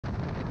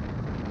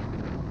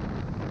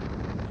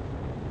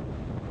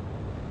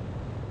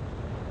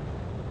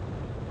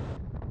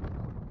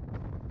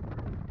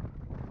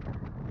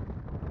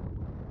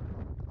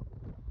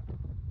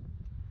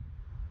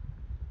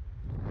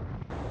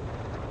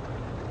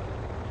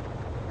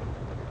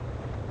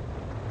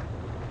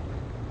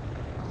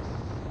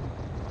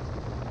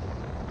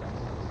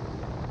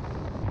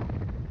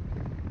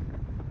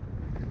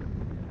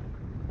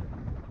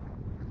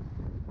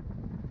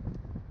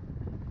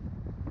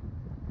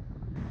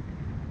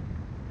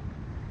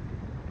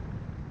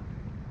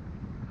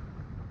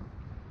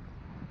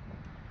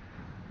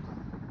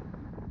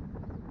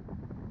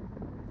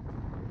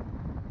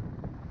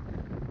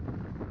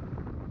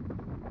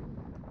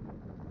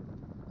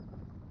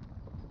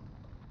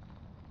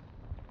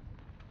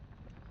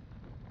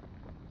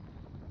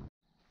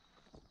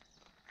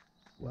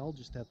well,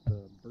 just at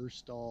the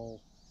Burstall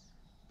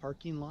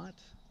parking lot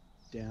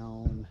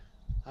down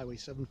Highway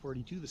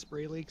 742, the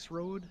Spray Lakes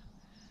Road.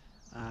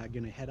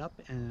 Gonna head up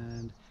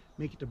and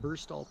make it to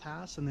Burstall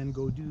Pass and then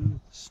go do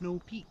Snow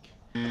Peak,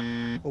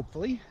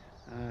 hopefully.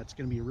 It's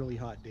gonna be a really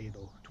hot day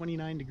though,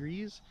 29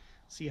 degrees.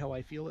 See how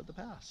I feel at the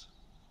pass.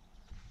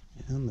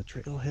 And the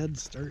trailhead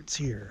starts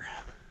here.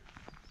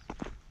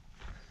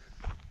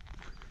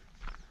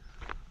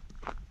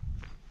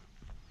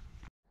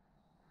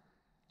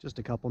 Just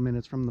a couple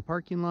minutes from the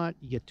parking lot,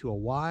 you get to a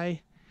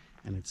Y,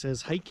 and it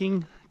says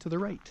hiking to the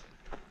right.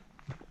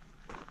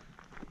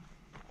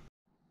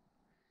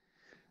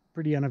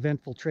 Pretty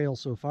uneventful trail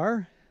so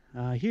far.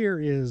 Here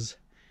is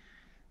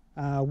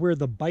where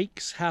the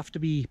bikes have to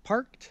be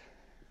parked.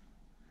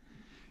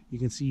 You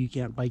can see you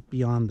can't bike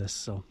beyond this,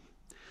 so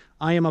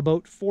I am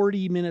about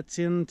 40 minutes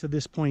into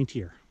this point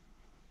here.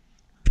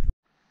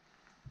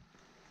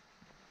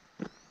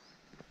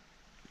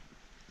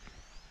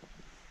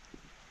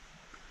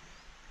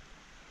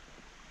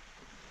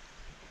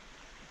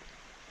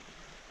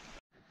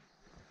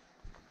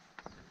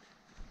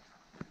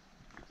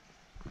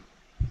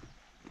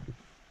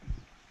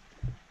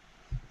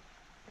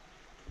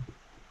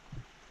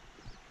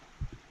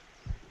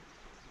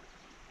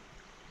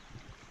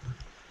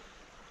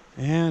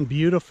 And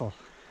beautiful.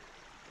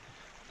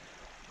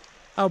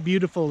 How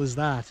beautiful is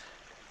that?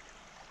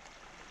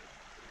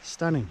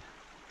 Stunning.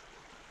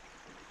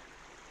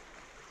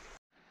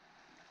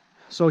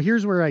 So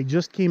here's where I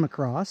just came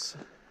across,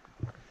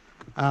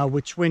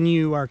 which when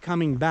you are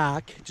coming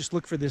back, just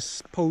look for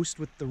this post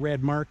with the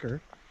red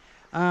marker.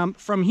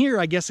 From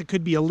here, I guess it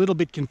could be a little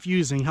bit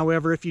confusing.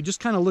 However, if you just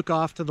kind of look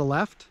off to the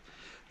left,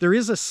 there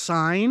is a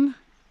sign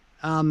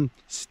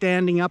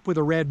standing up with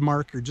a red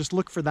marker. Just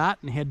look for that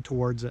and head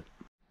towards it.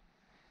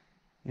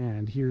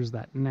 And here's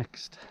that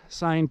next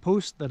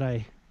signpost that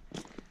I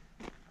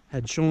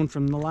had shown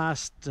from the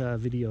last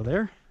video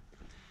there.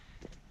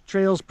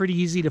 Trail's pretty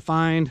easy to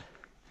find.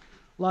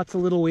 Lots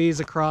of little ways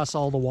across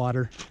all the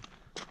water.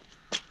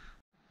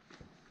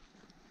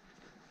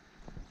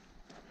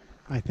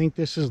 I think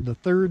this is the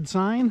third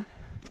sign.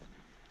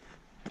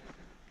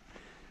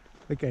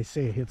 Like I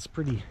say, it's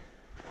pretty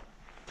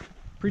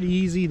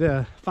easy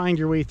to find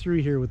your way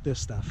through here with this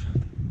stuff.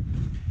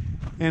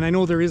 And I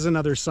know there is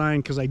another sign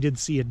because I did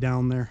see it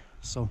down there.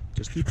 So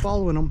just keep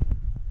following them.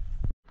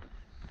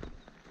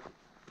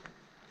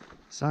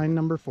 Sign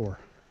number 4.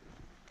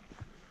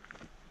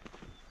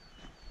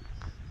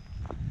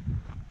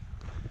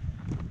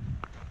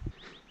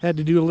 Had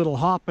to do a little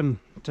hopping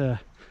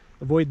to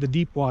avoid the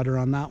deep water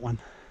on that one.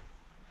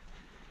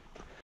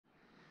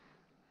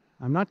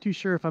 I'm not too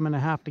sure if I'm going to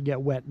have to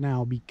get wet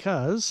now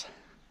because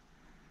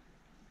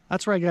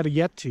that's where I got to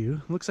get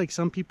to. Looks like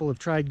some people have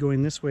tried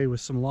going this way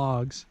with some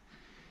logs.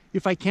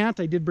 If I can't,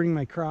 I did bring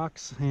my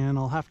Crocs and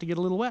I'll have to get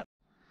a little wet.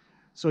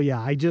 So yeah,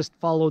 I just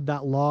followed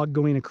that log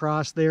going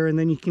across there, and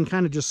then you can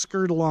kind of just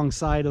skirt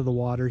alongside of the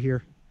water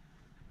here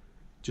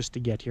just to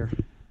get here.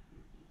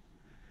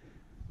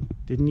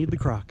 Didn't need the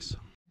Crocs.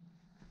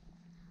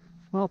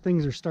 Well,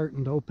 things are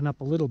starting to open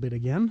up a little bit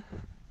again.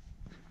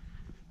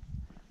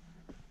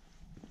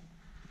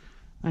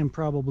 I'm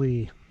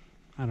probably,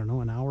 I don't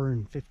know, an hour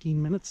and 15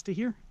 minutes to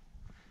here.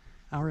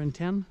 Hour and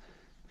 10.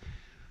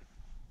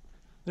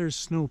 There's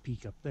Snow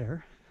Peak up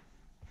there.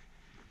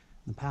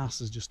 The pass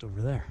is just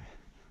over there.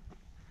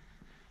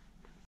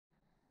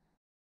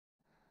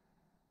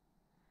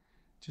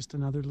 Just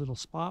another little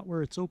spot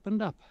where it's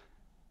opened up.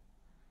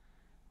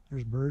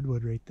 There's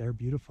birdwood right there,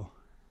 beautiful.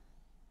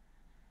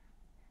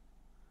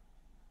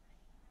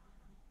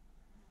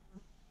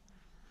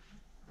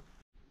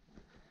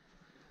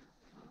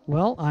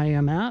 Well, I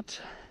am at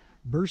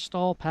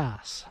Burstall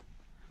Pass.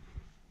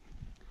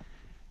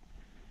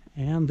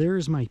 And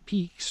there's my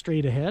peak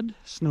straight ahead,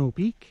 Snow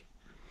Peak.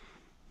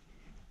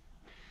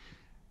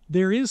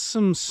 There is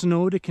some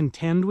snow to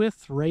contend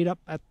with right up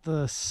at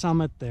the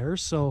summit there,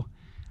 so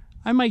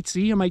I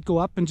might go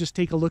up and just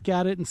take a look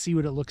at it and see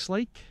what it looks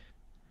like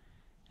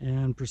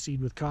and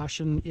proceed with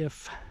caution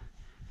if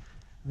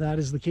that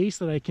is the case,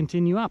 that I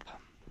continue up.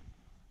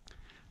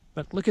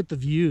 But look at the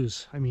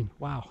views. I mean,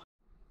 wow.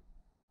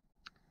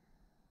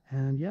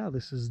 And yeah,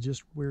 this is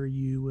just where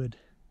you would,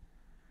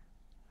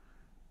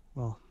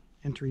 well,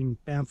 entering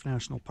Banff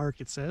National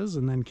Park, it says,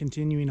 and then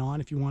continuing on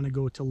if you want to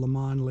go to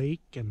Lemon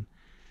Lake and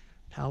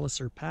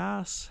Palliser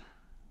Pass,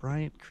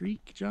 Bryant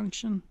Creek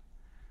Junction.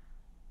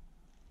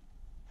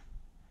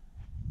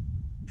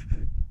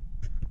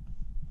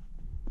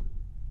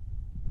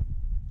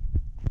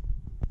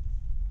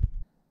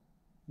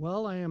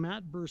 Well, I am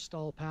at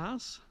Burstall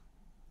Pass.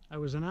 I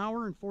was an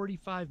hour and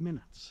 45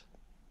 minutes,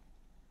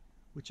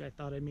 which I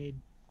thought I made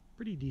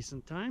pretty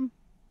decent time.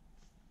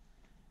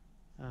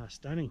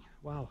 Stunning,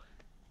 wow.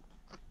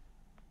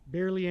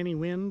 Barely any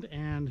wind,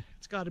 and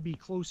it's got to be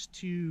close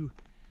to,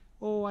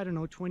 oh, I don't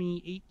know,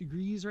 28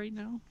 degrees right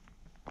now.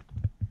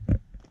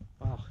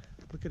 Wow,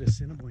 look at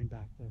Assiniboine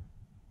back there.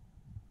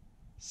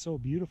 So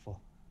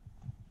beautiful.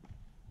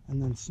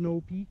 And then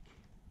Snow Peak,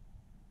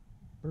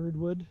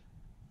 Birdwood.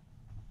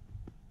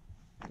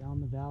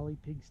 Down the valley,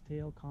 Pig's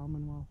Tail,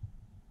 Commonwealth.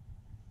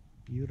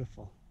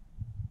 Beautiful.